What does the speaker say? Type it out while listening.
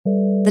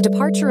The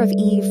departure of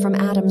Eve from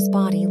Adam's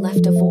body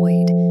left a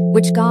void,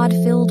 which God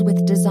filled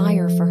with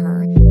desire for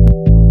her.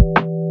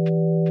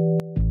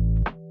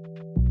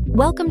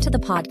 Welcome to the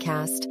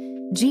podcast,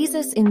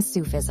 Jesus in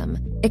Sufism,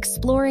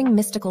 Exploring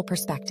Mystical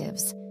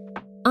Perspectives.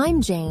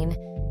 I'm Jane,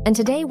 and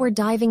today we're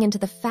diving into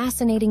the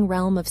fascinating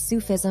realm of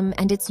Sufism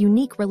and its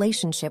unique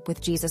relationship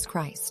with Jesus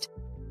Christ.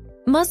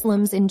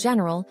 Muslims, in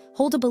general,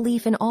 hold a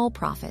belief in all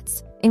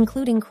prophets,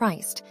 including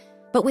Christ,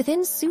 but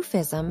within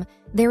Sufism,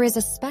 there is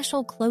a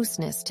special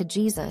closeness to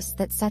Jesus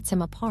that sets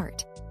him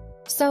apart.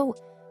 So,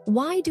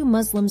 why do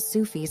Muslim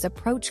Sufis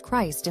approach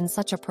Christ in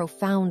such a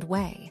profound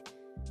way?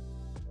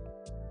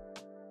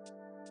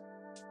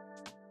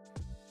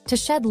 To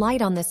shed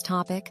light on this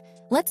topic,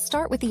 let's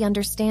start with the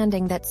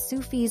understanding that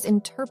Sufis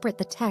interpret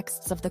the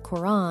texts of the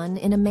Quran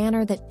in a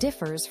manner that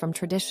differs from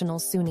traditional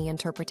Sunni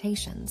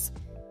interpretations.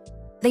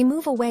 They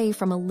move away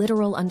from a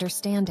literal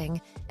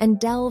understanding and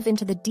delve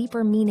into the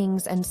deeper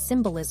meanings and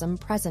symbolism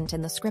present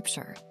in the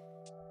scripture.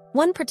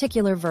 One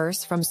particular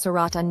verse from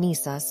Surat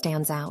An-Nisa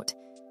stands out.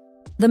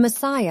 The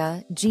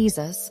Messiah,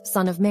 Jesus,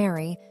 son of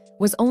Mary,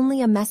 was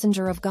only a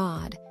messenger of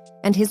God,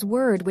 and his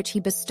word which he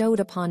bestowed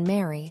upon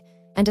Mary,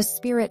 and a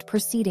spirit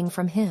proceeding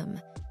from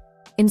him.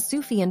 In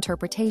Sufi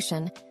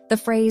interpretation, the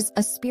phrase,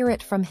 a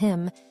spirit from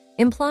him,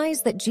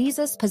 implies that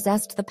Jesus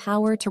possessed the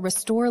power to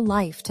restore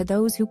life to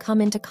those who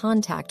come into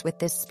contact with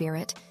this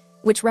spirit,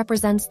 which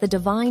represents the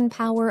divine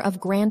power of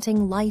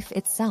granting life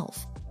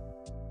itself.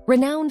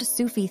 Renowned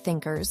Sufi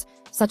thinkers,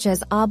 such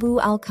as Abu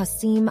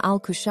al-Qasim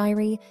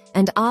al-Kushairi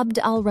and Abd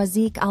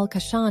al-Razik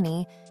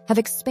al-Kashani, have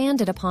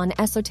expanded upon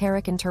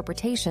esoteric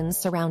interpretations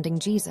surrounding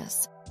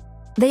Jesus.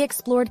 They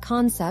explored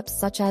concepts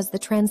such as the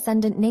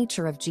transcendent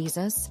nature of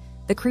Jesus,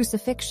 the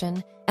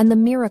crucifixion, and the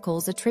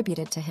miracles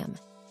attributed to him.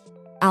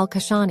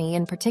 Al-Kashani,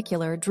 in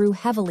particular, drew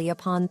heavily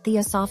upon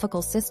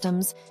theosophical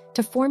systems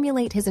to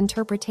formulate his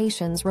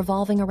interpretations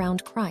revolving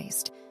around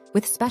Christ,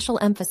 with special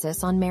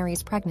emphasis on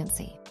Mary's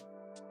pregnancy.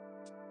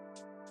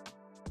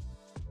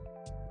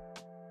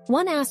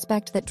 One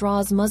aspect that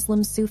draws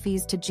Muslim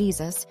Sufis to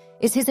Jesus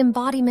is his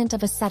embodiment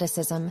of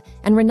asceticism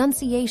and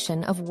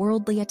renunciation of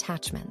worldly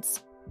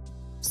attachments.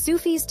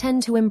 Sufis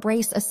tend to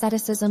embrace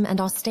asceticism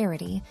and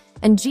austerity,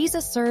 and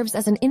Jesus serves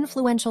as an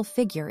influential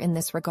figure in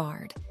this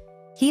regard.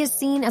 He is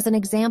seen as an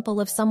example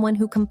of someone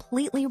who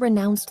completely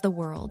renounced the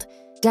world,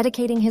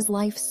 dedicating his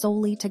life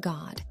solely to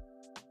God.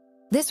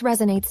 This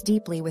resonates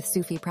deeply with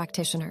Sufi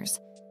practitioners.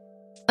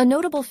 A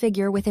notable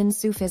figure within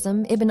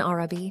Sufism, Ibn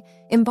Arabi,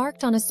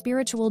 embarked on a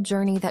spiritual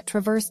journey that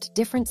traversed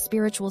different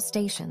spiritual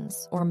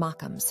stations, or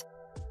maqams.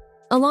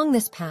 Along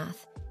this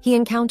path, he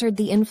encountered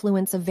the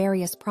influence of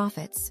various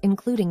prophets,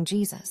 including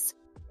Jesus.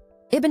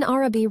 Ibn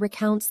Arabi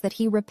recounts that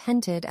he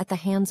repented at the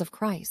hands of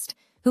Christ,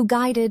 who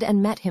guided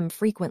and met him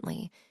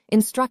frequently,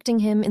 instructing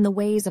him in the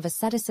ways of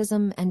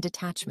asceticism and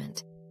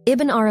detachment.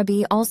 Ibn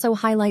Arabi also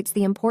highlights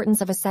the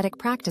importance of ascetic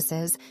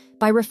practices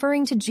by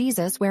referring to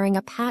Jesus wearing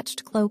a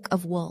patched cloak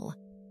of wool.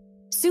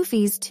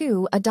 Sufis,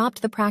 too,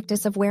 adopt the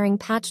practice of wearing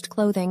patched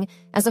clothing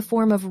as a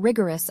form of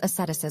rigorous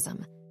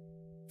asceticism.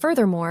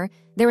 Furthermore,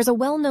 there is a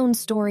well-known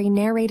story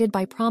narrated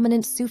by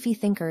prominent Sufi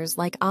thinkers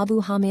like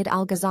Abu Hamid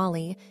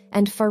al-Ghazali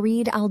and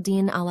Farid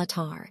al-Din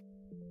al-Attar.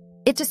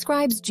 It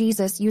describes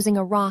Jesus using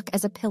a rock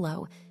as a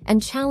pillow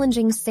and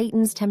challenging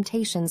Satan's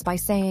temptations by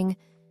saying,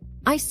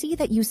 "I see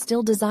that you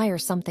still desire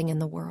something in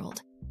the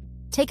world.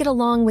 Take it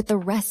along with the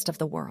rest of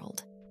the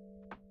world."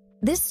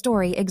 This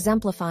story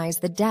exemplifies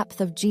the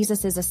depth of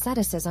Jesus'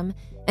 asceticism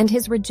and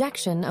his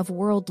rejection of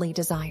worldly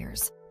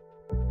desires.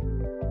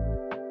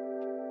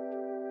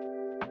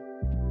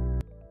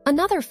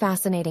 Another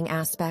fascinating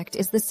aspect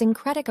is the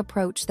syncretic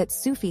approach that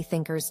Sufi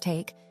thinkers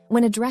take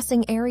when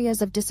addressing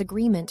areas of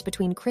disagreement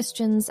between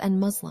Christians and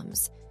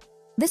Muslims.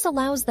 This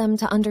allows them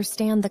to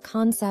understand the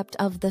concept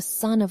of the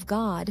Son of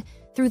God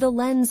through the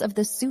lens of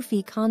the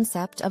Sufi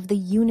concept of the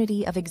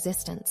unity of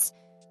existence.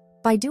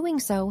 By doing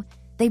so,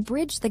 they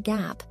bridge the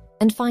gap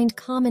and find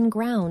common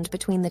ground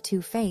between the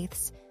two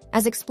faiths,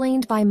 as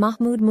explained by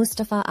Mahmoud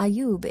Mustafa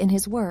Ayub in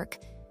his work,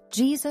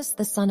 Jesus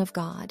the Son of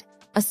God,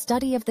 a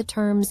study of the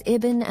terms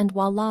Ibn and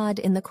Walad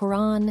in the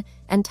Quran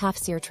and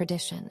Tafsir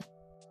tradition.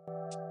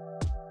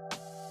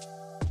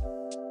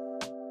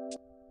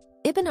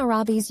 Ibn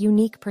Arabi's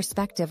unique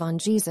perspective on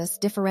Jesus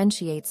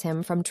differentiates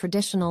him from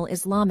traditional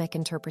Islamic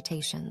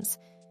interpretations.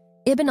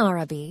 Ibn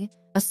Arabi,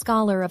 a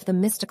scholar of the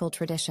mystical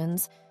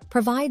traditions,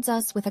 provides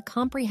us with a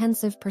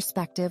comprehensive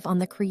perspective on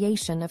the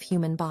creation of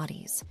human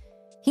bodies.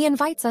 He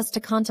invites us to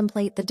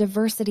contemplate the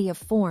diversity of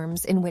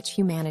forms in which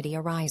humanity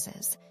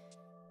arises.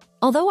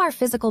 Although our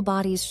physical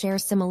bodies share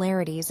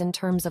similarities in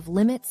terms of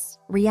limits,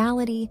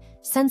 reality,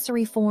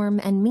 sensory form,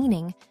 and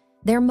meaning,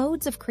 their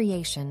modes of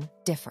creation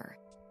differ.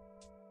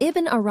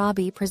 Ibn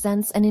Arabi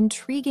presents an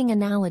intriguing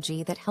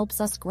analogy that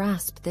helps us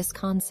grasp this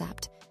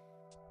concept.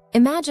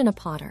 Imagine a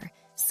potter,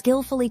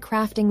 skillfully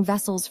crafting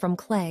vessels from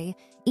clay,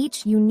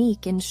 each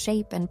unique in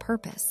shape and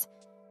purpose.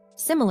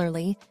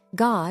 Similarly,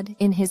 God,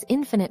 in his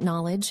infinite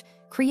knowledge,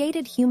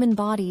 created human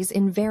bodies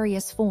in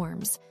various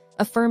forms,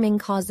 affirming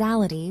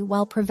causality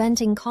while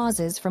preventing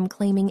causes from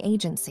claiming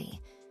agency.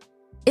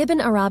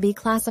 Ibn Arabi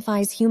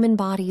classifies human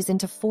bodies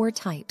into 4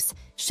 types,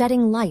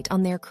 shedding light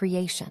on their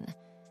creation.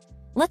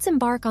 Let's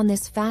embark on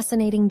this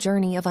fascinating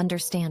journey of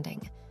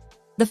understanding.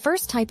 The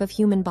first type of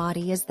human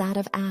body is that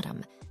of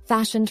Adam,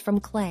 fashioned from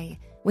clay,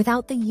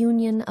 without the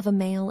union of a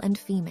male and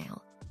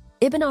female.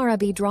 Ibn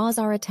Arabi draws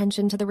our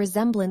attention to the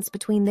resemblance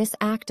between this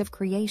act of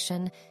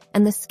creation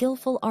and the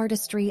skillful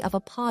artistry of a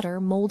potter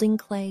molding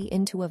clay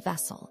into a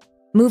vessel.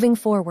 Moving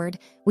forward,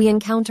 we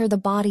encounter the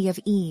body of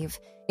Eve,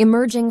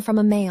 emerging from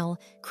a male,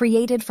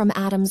 created from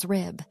Adam's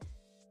rib.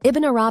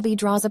 Ibn Arabi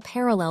draws a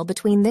parallel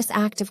between this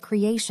act of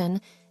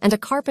creation and a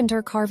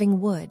carpenter carving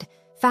wood,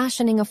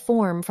 fashioning a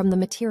form from the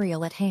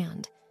material at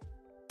hand.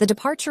 The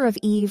departure of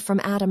Eve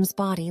from Adam's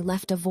body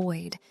left a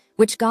void,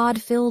 which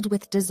God filled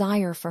with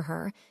desire for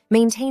her,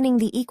 maintaining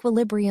the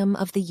equilibrium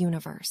of the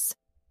universe.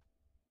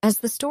 As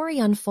the story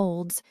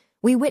unfolds,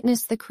 we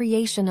witness the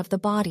creation of the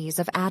bodies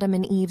of Adam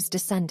and Eve's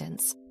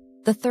descendants,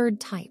 the third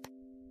type.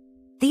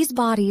 These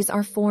bodies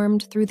are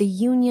formed through the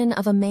union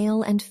of a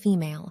male and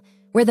female,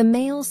 where the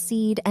male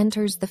seed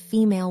enters the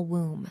female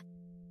womb.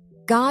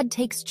 God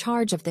takes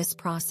charge of this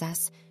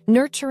process,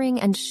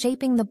 nurturing and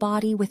shaping the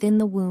body within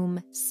the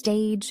womb,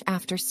 stage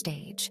after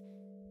stage.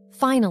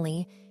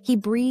 Finally, he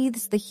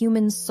breathes the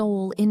human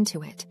soul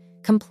into it,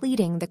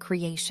 completing the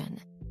creation.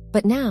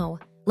 But now,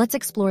 let's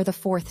explore the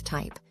fourth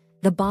type,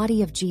 the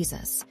body of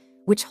Jesus,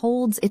 which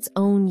holds its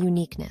own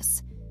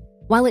uniqueness.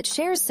 While it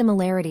shares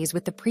similarities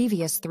with the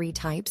previous 3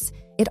 types,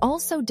 it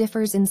also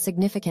differs in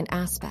significant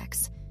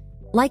aspects.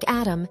 Like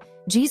Adam,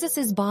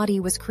 Jesus' body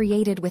was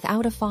created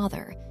without a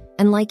father,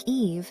 and like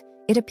Eve,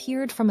 it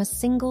appeared from a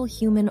single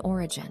human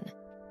origin.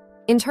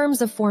 In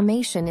terms of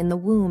formation in the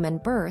womb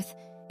and birth,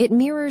 it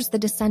mirrors the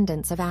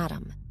descendants of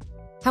Adam.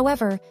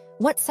 However,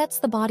 what sets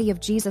the body of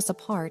Jesus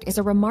apart is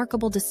a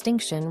remarkable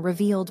distinction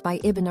revealed by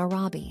Ibn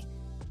Arabi.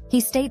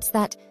 He states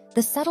that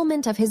the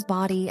settlement of his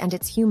body and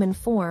its human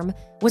form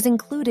was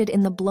included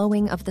in the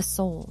blowing of the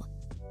soul.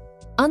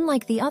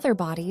 Unlike the other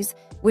bodies,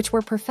 which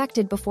were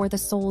perfected before the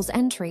soul's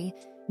entry,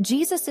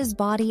 Jesus'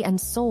 body and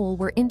soul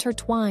were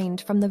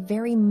intertwined from the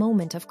very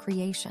moment of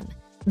creation.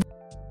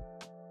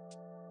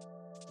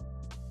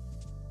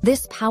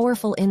 This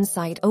powerful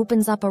insight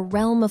opens up a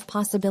realm of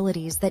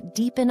possibilities that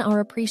deepen our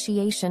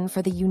appreciation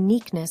for the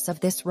uniqueness of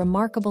this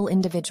remarkable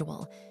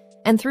individual.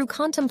 And through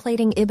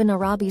contemplating Ibn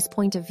Arabi's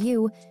point of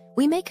view,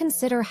 we may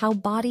consider how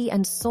body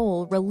and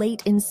soul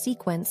relate in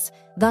sequence,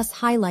 thus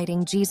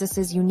highlighting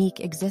Jesus' unique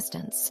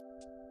existence.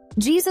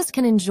 Jesus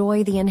can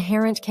enjoy the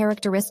inherent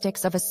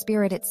characteristics of a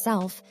spirit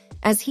itself,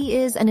 as he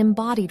is an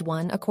embodied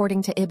one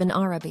according to Ibn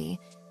Arabi,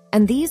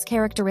 and these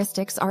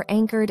characteristics are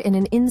anchored in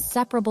an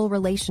inseparable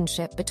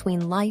relationship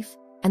between life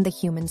and the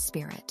human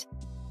spirit.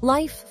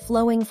 Life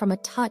flowing from a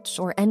touch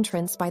or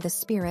entrance by the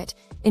spirit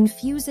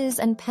infuses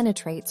and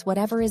penetrates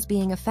whatever is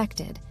being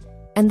affected,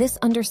 and this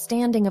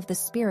understanding of the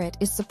spirit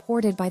is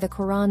supported by the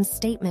Quran's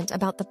statement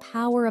about the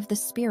power of the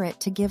spirit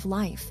to give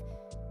life.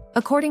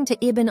 According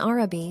to Ibn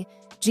Arabi,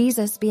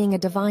 Jesus being a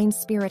divine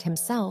spirit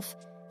himself,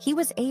 he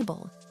was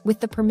able, with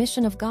the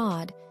permission of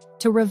God,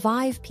 to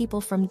revive people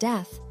from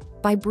death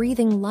by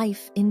breathing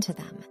life into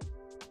them.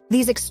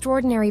 These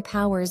extraordinary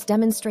powers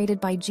demonstrated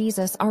by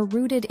Jesus are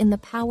rooted in the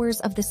powers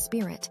of the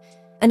Spirit,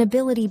 an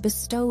ability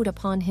bestowed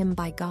upon him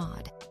by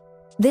God.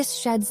 This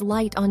sheds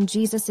light on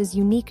Jesus'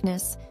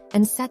 uniqueness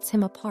and sets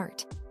him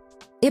apart.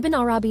 Ibn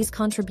Arabi's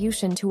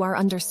contribution to our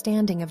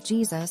understanding of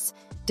Jesus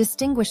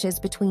distinguishes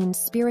between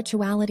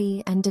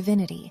spirituality and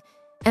divinity,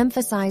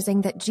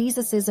 emphasizing that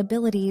Jesus'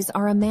 abilities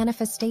are a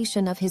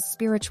manifestation of his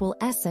spiritual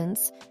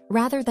essence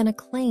rather than a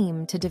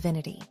claim to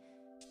divinity.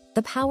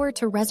 The power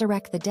to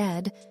resurrect the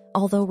dead,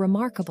 although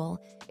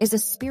remarkable, is a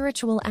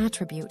spiritual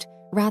attribute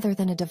rather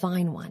than a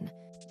divine one.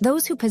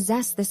 Those who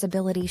possess this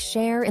ability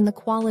share in the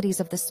qualities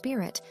of the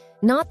Spirit,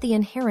 not the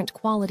inherent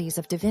qualities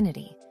of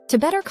divinity. To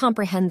better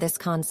comprehend this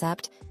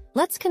concept,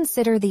 let's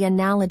consider the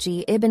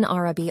analogy Ibn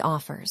Arabi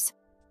offers.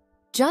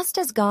 Just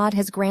as God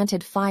has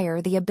granted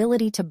fire the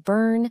ability to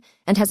burn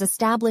and has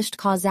established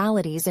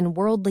causalities in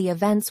worldly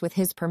events with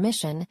his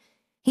permission,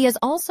 he has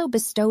also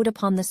bestowed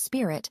upon the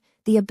Spirit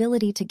the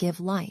ability to give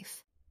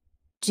life.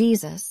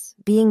 Jesus,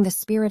 being the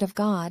Spirit of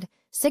God,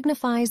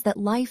 signifies that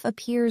life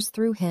appears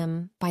through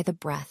him by the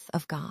breath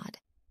of God.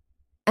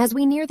 As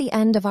we near the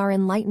end of our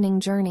enlightening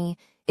journey,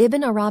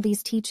 Ibn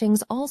Arabi's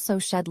teachings also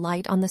shed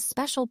light on the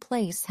special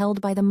place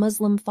held by the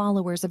Muslim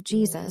followers of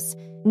Jesus,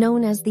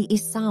 known as the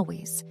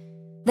Isawis.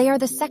 They are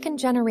the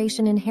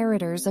second-generation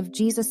inheritors of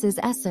Jesus'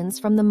 essence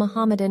from the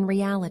Muhammadan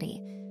reality.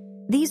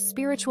 These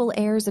spiritual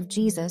heirs of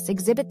Jesus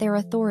exhibit their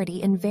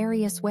authority in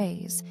various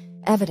ways,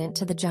 evident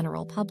to the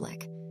general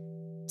public.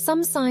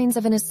 Some signs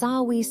of an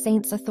Isawi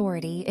saint's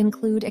authority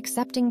include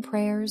accepting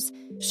prayers,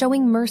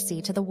 showing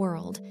mercy to the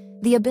world,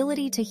 the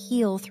ability to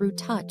heal through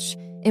touch,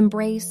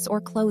 embrace,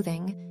 or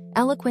clothing,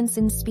 eloquence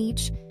in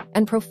speech,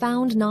 and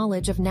profound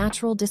knowledge of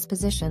natural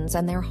dispositions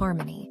and their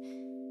harmony.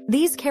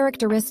 These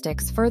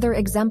characteristics further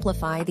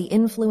exemplify the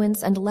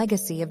influence and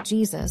legacy of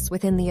Jesus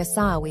within the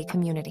Isawi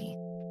community.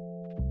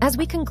 As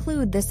we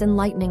conclude this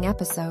enlightening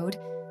episode,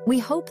 We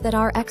hope that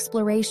our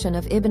exploration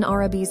of Ibn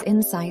Arabi's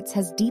insights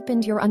has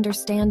deepened your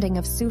understanding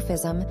of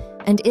Sufism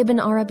and Ibn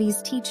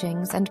Arabi's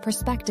teachings and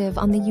perspective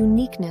on the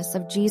uniqueness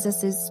of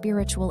Jesus'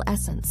 spiritual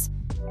essence.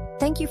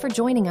 Thank you for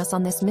joining us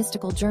on this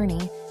mystical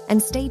journey, and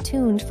stay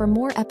tuned for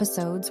more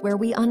episodes where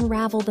we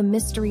unravel the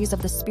mysteries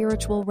of the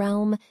spiritual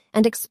realm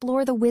and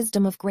explore the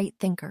wisdom of great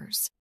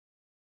thinkers.